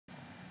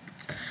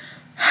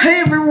Hey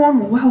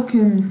everyone,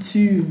 welcome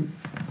to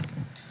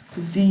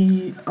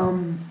the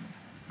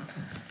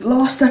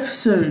last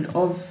episode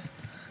of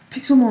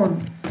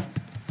Pixelmon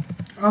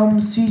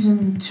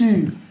season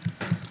 2.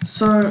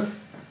 So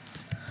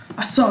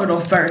I started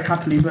off very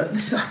happily, but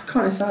this is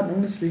kind of sad,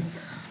 honestly.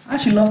 I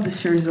actually love this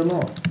series a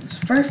lot. It's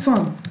very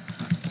fun.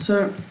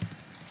 So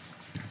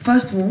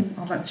first of all,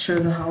 I'd like to show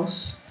the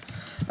house.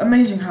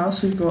 Amazing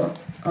house. We've got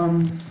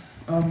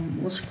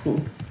what's it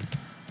called?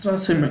 I was about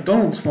to say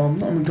McDonald's farm,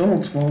 not a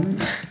McDonald's farm.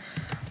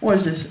 What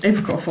is this?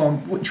 Apricot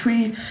farm, which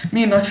me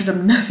and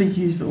Nitrogen never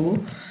used at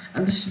all.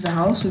 And this is the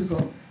house. We've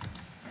got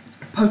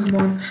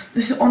Pokemon.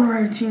 This is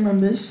honorary team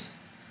members.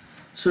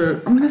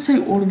 So I'm gonna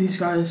say all of these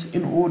guys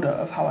in order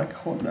of how I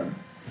caught them.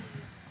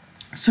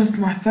 So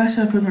for my first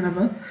ever Pokemon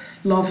ever,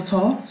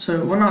 Larvitar.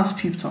 So when I was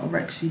Pupitar,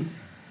 Rexy.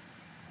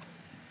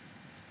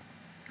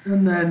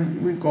 And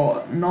then we've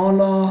got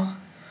Nala,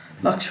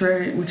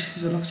 Luxray, which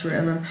is a Luxray,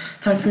 and then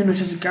Typhoon, which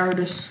is a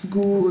Gyarados,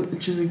 Ghoul,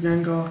 which is a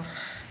Gengar,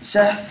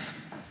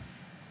 Seth,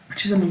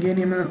 which is a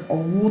Meganium, and then a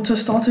Water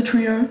Starter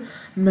Trio,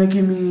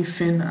 Megumi,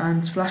 Finn,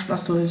 and Splash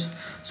Blastoise,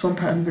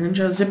 Swampert, and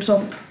Greninja,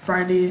 Zipzop,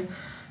 Friday,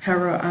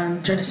 Hera,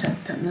 and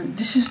Genesect. And then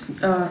this is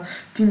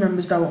team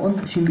members that were on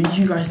the team, but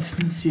you guys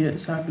didn't see it,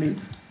 sadly.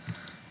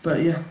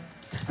 But yeah.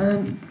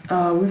 And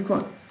then we've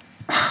got...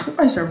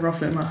 why is there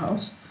roughly in my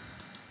house?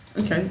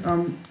 Okay,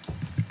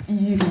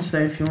 you can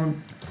stay if you want.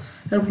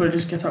 He'll probably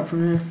just get out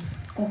from here.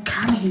 Or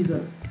can he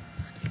though?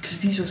 Because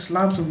these are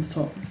slabs on the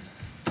top.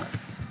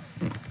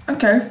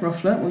 Okay,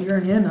 Rufflet, well you're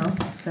in here now.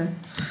 Okay.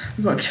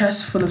 We've got a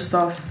chest full of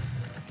stuff.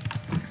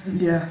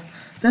 Yeah.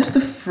 There's the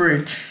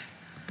fridge.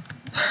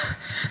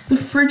 The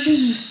fridge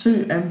is just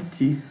so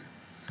empty.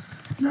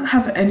 I don't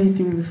have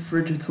anything in the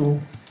fridge at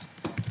all.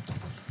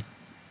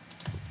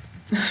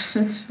 I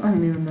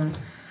don't even know.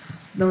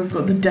 Then we've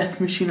got the death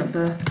machine up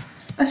there.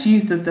 Let's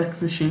use the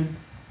death machine.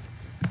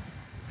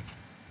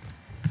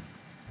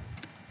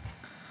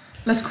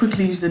 Let's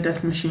quickly use the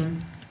death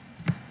machine.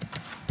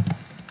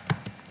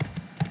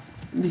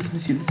 You can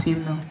see the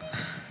team now.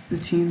 The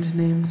team's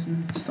names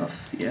and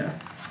stuff, yeah.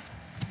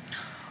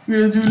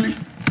 We're gonna do a leap.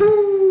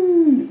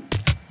 Woo!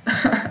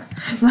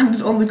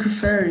 Landed on the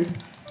Clefairy.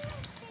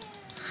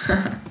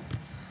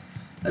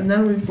 And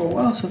then we've got,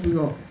 what else have we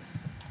got?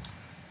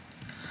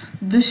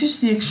 This is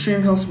the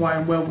Extreme Hills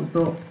Wire where we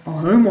built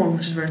our home on,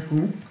 which is very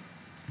cool.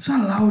 Is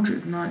that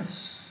Loudred?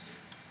 Nice.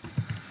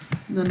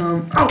 Then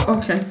oh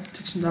okay,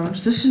 took some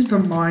damage. This is the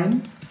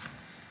mine,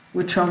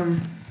 which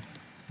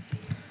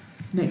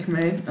Nick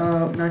made,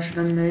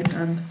 Nitrogen made,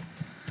 and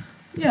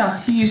yeah,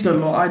 he used it a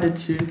lot. I did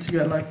too, to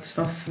get like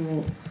stuff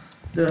for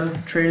the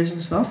traders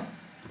and stuff.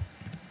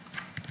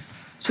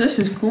 So this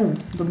is cool,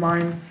 the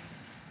mine.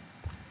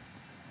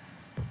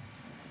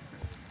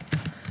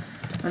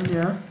 And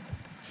yeah,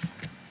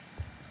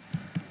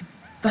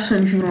 that's the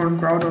only people on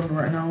Groudon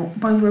right now.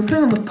 By the way, we're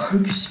playing on the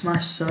Poke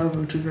Smash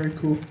server, which is very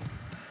cool.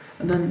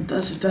 And then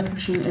there's a Death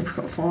Machine,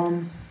 Apricot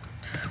Farm.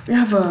 We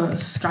have a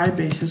Sky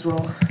Base as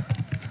well,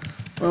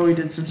 where we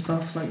did some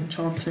stuff like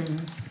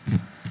enchanting,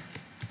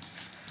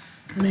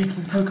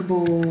 making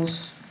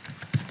Pokeballs.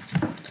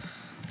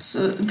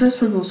 So there's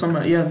Pokeballs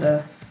somewhere, yeah,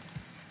 there.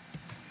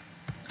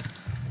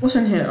 What's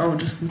in here? Oh,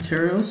 just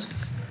materials.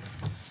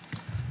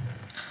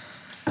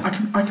 I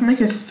can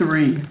make a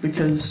 3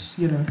 because,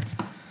 you know,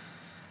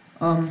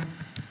 I'm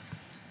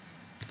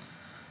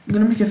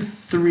gonna make a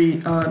 3,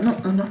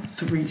 not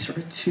 3,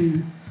 sorry,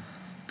 2,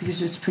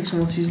 because it's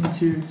Pixelmon season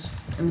 2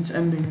 and it's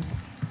ending.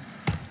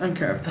 I don't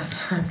care if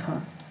that's like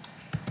that.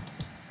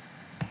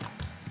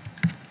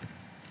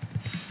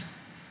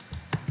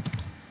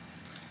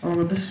 Oh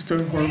god, this is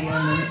going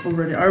horrible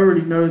already. I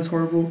already know it's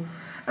horrible.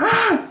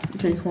 Ah!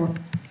 Okay, come on.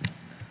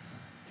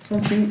 Come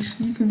on, Phoenix,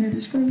 you can do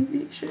this. Come on,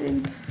 Phoenix,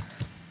 Shane.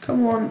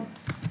 Come on.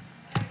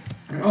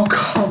 Oh,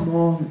 come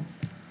on.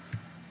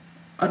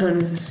 I don't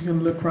know if this is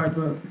gonna look right,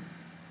 but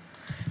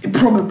it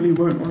probably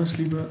won't,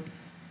 honestly, but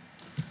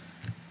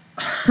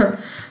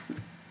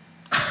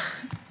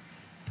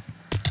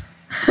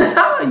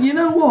you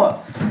know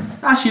what?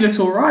 Actually looks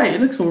alright. It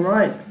looks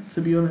alright,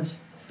 to be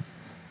honest.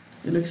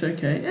 It looks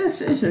okay.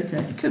 It's okay.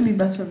 It could be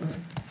better, but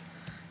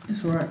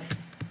it's alright.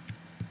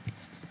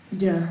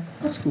 Yeah,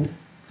 that's cool.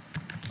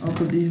 I'll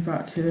put these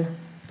back here.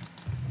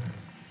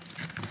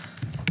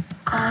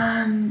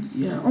 And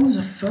yeah, oh, there's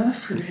a fur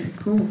through here,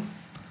 cool.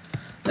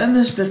 Then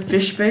there's the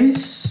fish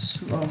base,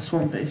 well,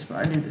 swamp base,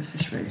 but I knew the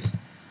fish base,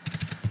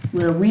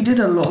 where we did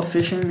a lot of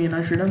fishing, me and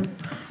Nitrogen.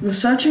 We were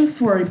searching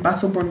for a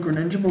Battleborn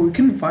Greninja, but we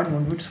couldn't find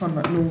one. We just found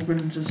like normal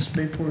Greninjas,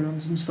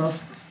 Vaporeons and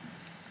stuff.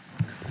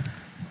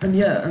 And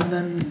yeah, and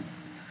then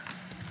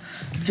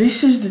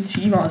this is the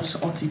team. I'll just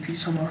RTP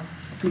somewhere.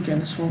 We get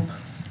in a swamp.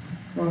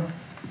 Well,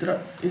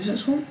 is it a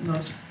swamp? No,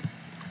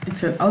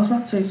 it's a, I was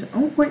about to say it's a,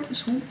 oh wait, a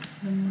swamp.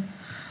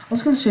 I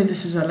was gonna say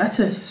this is a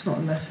lettuce. It's not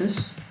a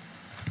lettuce.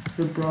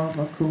 Good,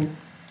 bravo, cool.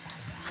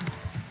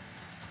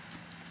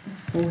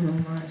 4 hill,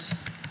 nice.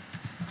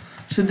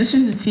 So this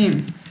is the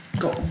team.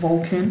 Got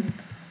Vulcan,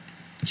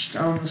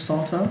 the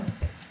starter.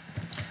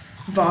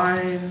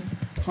 Vine,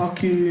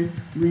 Haku,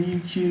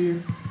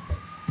 Ryukyu,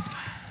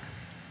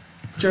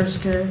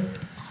 Josuke,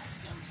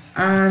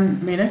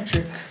 and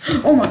Electric.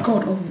 Oh my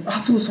god, oh, I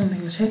thought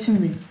something was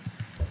hitting me.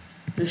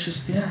 It's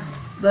just, yeah,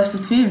 that's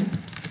the team.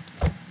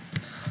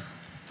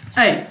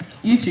 Hey,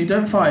 you two,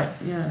 don't fight.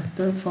 Yeah,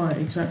 don't fight,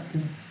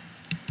 exactly.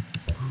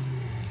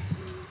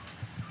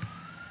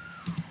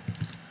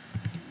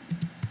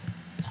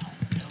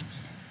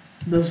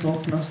 This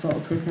Volcano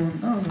started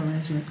Pokemon. That was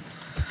amazing.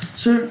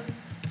 So,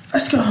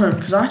 let's go home,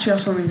 because I actually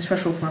have something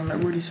special planned,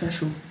 like really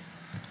special.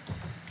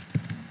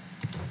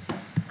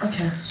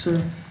 Okay, so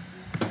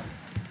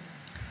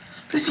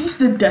let's use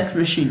the death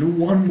machine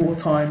one more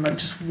time, like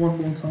just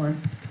one more time.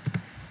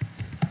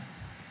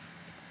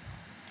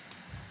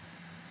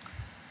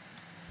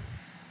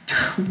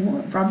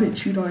 What? Rabbit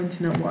chewed our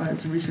internet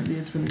wires recently,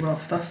 it's been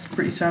rough. That's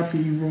pretty sad for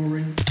you,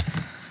 Roaring.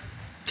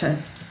 Okay.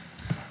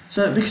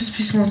 So, because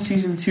Pixelmon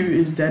Season 2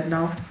 is dead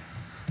now,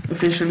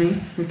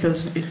 officially,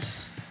 because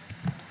it's,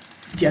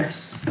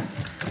 yes,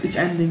 it's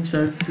ending,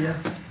 so, yeah.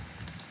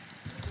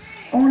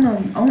 Oh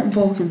no, I want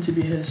Vulcan to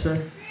be here,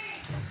 so,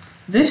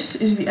 this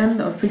is the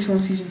end of Pixelmon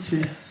Season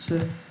 2,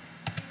 so,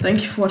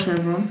 thank you for watching,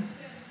 everyone,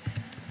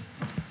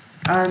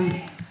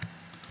 and,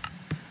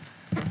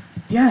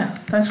 yeah,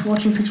 thanks for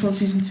watching Pixelmon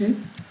Season 2,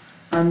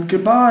 and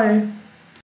goodbye!